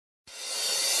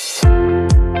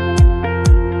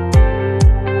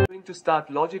to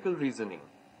start logical reasoning.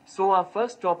 So our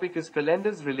first topic is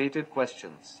calendars related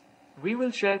questions. We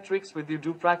will share tricks with you.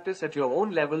 Do practice at your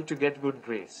own level to get good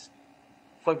grades.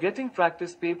 For getting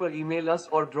practice paper, email us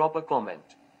or drop a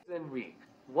comment. And week.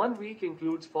 1 week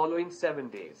includes following 7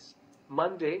 days.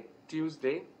 Monday,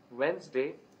 Tuesday,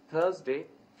 Wednesday, Thursday,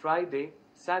 Friday,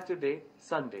 Saturday,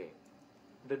 Sunday.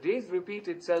 The days repeat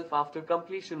itself after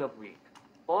completion of week.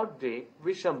 Odd day,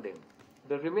 Visham din.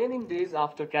 The remaining days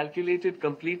after calculated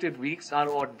completed weeks are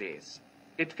odd days.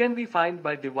 It can be found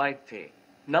by divide the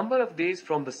number of days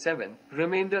from the 7,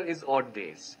 remainder is odd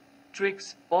days.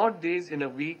 Tricks, odd days in a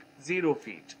week, 0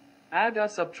 feet. Add or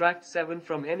subtract 7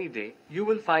 from any day, you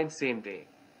will find same day.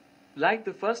 Like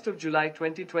the 1st of July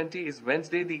 2020 is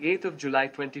Wednesday, the 8th of July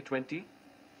 2020.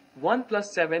 1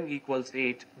 plus 7 equals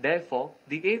 8, therefore,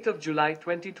 the 8th of July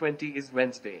 2020 is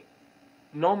Wednesday.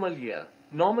 Normal year.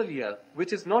 Normal year,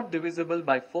 which is not divisible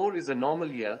by 4, is a normal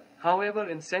year, however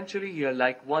in century year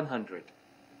like 100,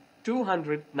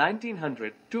 200,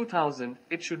 1900, 2000,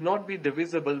 it should not be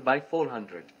divisible by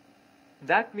 400.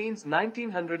 That means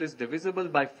 1900 is divisible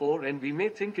by 4 and we may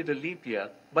think it a leap year,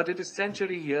 but it is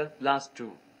century year, last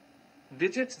 2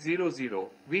 digits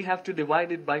 00, we have to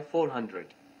divide it by 400.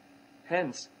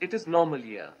 Hence, it is normal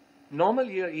year. Normal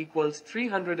year equals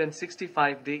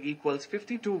 365 day equals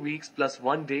 52 weeks plus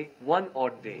 1 day, 1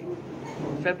 odd day.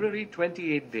 February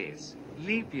 28 days.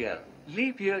 Leap year.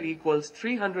 Leap year equals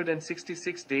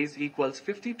 366 days equals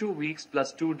 52 weeks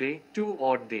plus 2 day, 2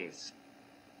 odd days.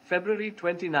 February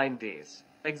 29 days.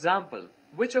 Example,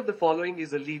 which of the following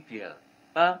is a leap year?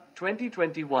 A.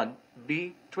 2021,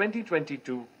 B.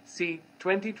 2022, C.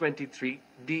 2023,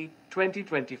 D.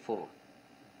 2024.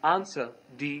 Answer,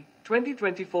 D.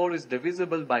 2024 is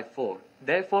divisible by 4,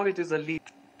 therefore it is a leap.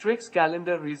 Tricks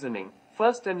calendar reasoning,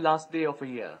 first and last day of a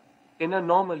year. In a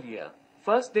normal year,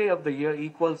 first day of the year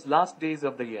equals last days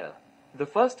of the year. The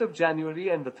 1st of January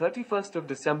and the 31st of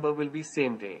December will be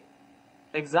same day.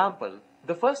 Example,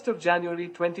 the 1st of January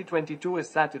 2022 is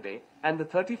Saturday, and the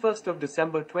 31st of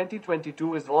December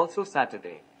 2022 is also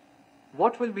Saturday.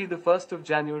 What will be the 1st of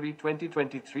January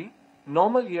 2023?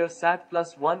 Normal year Sat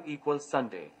plus 1 equals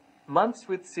Sunday. Months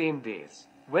with same days.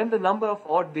 When the number of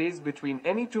odd days between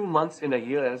any 2 months in a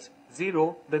year is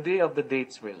 0, the day of the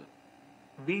dates will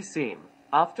be same.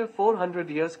 After 400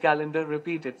 years calendar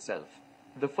repeat itself.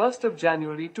 The 1st of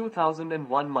January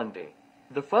 2001 Monday.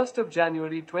 The 1st of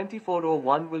January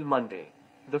 2401 will Monday.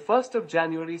 The 1st of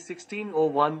January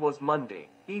 1601 was Monday,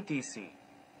 etc.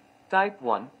 Type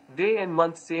 1, day and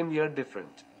month same year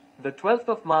different. The 12th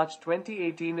of March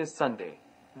 2018 is Sunday.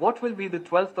 What will be the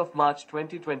 12th of March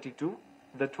 2022?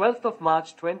 The 12th of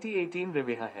March 2018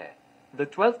 reviha hai. The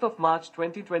 12th of March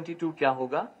 2022 kya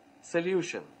hoga?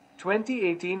 Solution.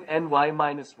 2018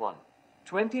 NY-1.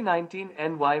 2019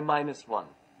 NY-1.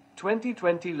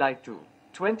 2020 Light 2.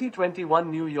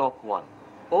 2021 New York 1.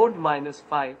 Odd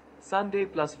 -5, Sunday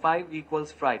plus 5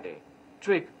 equals Friday.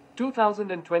 Trick,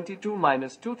 2022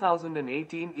 minus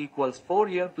 2018 equals 4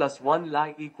 year plus 1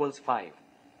 lie equals 5.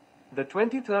 The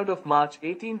 23rd of March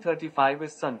 1835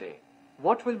 is Sunday.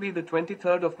 What will be the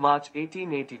 23rd of March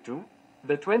 1882?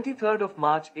 The 23rd of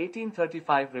March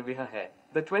 1835 reviha hai.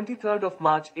 The 23rd of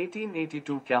March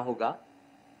 1882 kya hoga?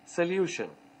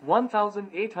 Solution.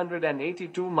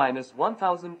 1882 minus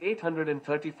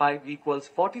 1835 equals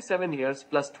 47 years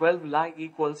plus 12 lie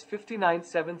equals 59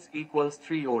 sevenths equals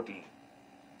 3 OD.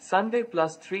 Sunday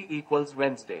plus 3 equals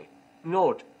Wednesday.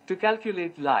 Note, to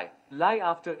calculate lie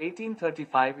after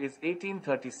 1835 is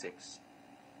 1836.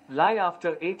 Lie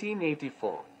after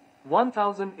 1884.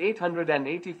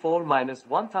 1884 minus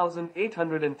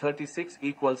 1836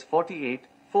 equals 48,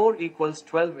 4 equals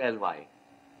 12 ly.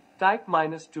 Type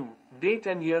 -2, date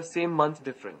and year same month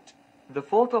different. The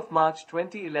 4th of March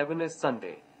 2011 is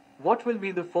Sunday. What will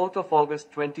be the 4th of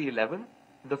August 2011?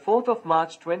 The 4th of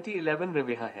March 2011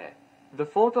 reviha hai. The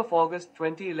 4th of August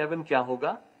 2011 kya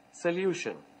hoga?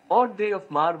 Solution. Odd day of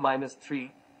Mar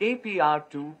 -3,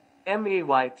 APR2,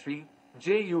 MAY3,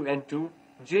 JUN2,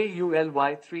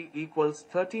 JULY3 equals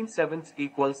 13 sevenths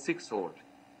equals 6 odd.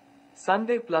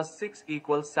 Sunday plus 6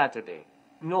 equals Saturday.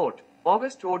 Note,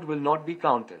 August odd will not be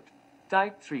counted.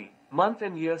 Type 3, month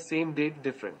and year same date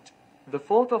different. The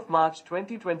 4th of March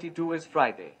 2022 is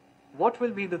Friday. What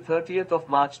will be the 30th of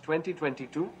March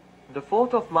 2022? The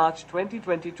 4th of March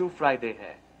 2022 Friday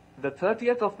hai. The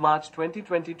 30th of March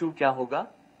 2022 kya hoga?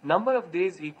 Number of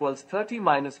days equals 30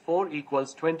 minus 4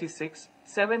 equals 26,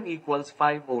 7 equals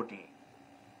 5 OD.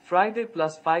 Friday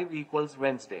plus 5 equals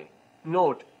Wednesday.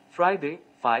 Note, Friday,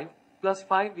 5, plus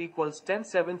 5 equals 10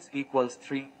 sevenths equals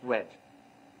 3, wed.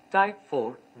 Type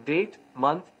 4, date,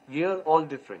 month, year all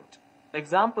different.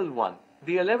 Example 1.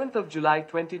 The 11th of July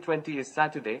 2020 is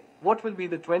Saturday. What will be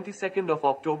the 22nd of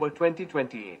October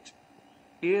 2028?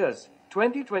 Years.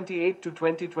 2028 to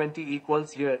 2020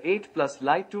 equals year 8 plus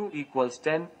lie 2 equals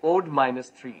 10, odd minus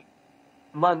 3.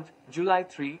 Month. July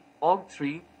 3, Aug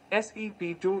 3,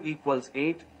 SEP2 equals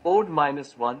 8, odd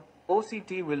minus 1,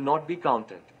 OCT will not be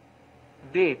counted.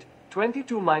 Date.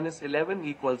 22 minus 11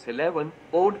 equals 11,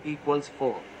 odd equals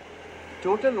 4.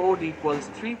 Total odd equals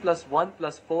 3 plus 1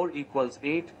 plus 4 equals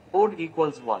 8, odd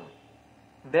equals 1.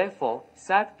 Therefore,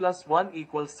 Sat plus 1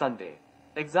 equals Sunday.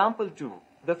 Example 2.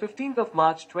 The 15th of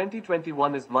March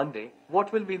 2021 is Monday.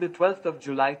 What will be the 12th of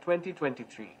July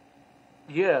 2023?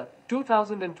 Year.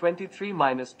 2023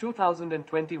 minus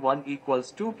 2021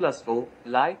 equals 2 plus O,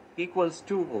 lie, equals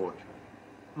 2 odd.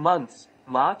 Months.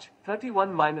 March.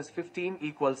 31 minus 15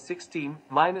 equals 16,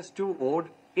 minus 2 odd,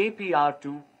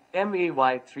 APR2,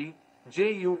 MAY3,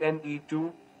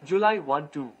 JUNE2, July 1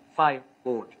 to 5,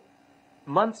 odd.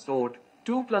 Months odd.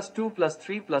 2 plus 2 plus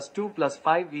 3 plus 2 plus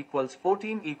 5 equals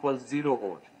 14 equals 0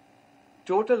 odd.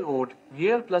 Total odd.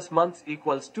 Year plus months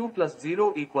equals 2 plus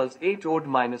 0 equals 8 odd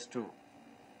minus 2.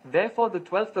 Therefore the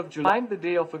 12th of July. Find the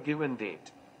day of a given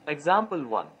date. Example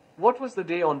 1. What was the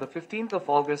day on the 15th of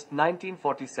August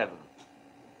 1947?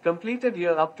 Completed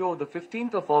year up to the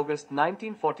 15th of August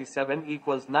 1947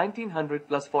 equals 1900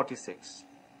 plus 46.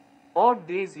 Odd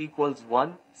days equals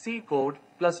 1, C code,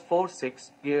 plus 4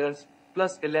 6, years,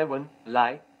 plus 11,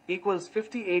 lie, equals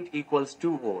 58 equals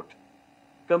 2 odd.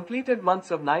 Completed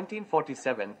months of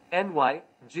 1947, NY,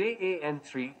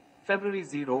 JAN3, February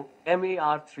 0,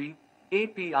 MAR3,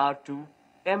 APR2,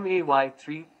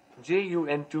 MAY3,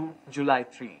 JUN2, July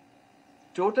 3.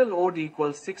 Total odd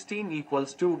equals 16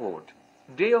 equals 2 odd.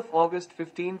 Day of August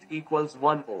 15th equals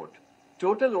 1 odd.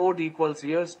 Total odd equals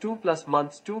years 2 plus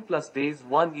months 2 plus days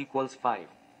 1 equals 5.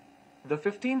 The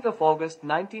 15th of August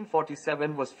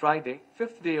 1947 was Friday,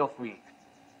 5th day of week.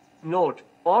 Note,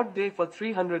 odd day for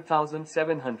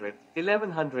 300,700,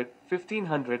 1100,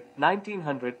 1500,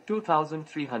 1900,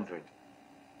 2300.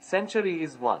 Century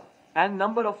is 1. And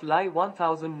number of lie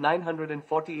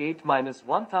 1948 minus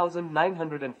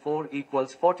 1904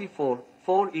 equals 44,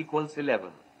 4 equals 11.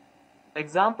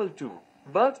 Example 2.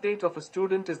 Birth date of a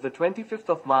student is the 25th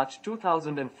of March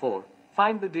 2004.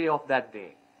 Find the day of that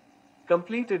day.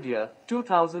 Completed year,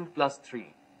 2000 plus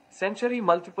 3. Century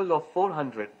multiple of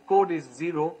 400, code is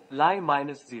 0, lie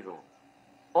minus 0.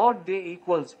 Odd day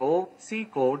equals O, C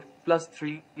code, plus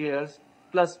 3, years,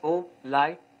 plus O,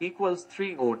 lie, equals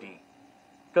 3 OD.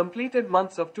 Completed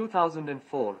months of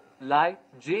 2004, lie,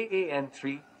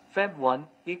 JAN3, Feb 1,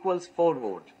 equals 4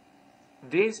 odd.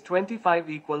 Days 25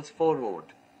 equals 4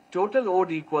 odd. Total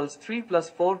odd equals 3 plus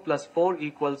 4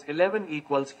 equals 11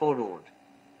 equals 4 odd.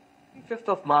 5th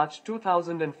of March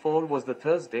 2004 was the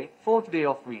Thursday, 4th day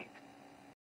of week.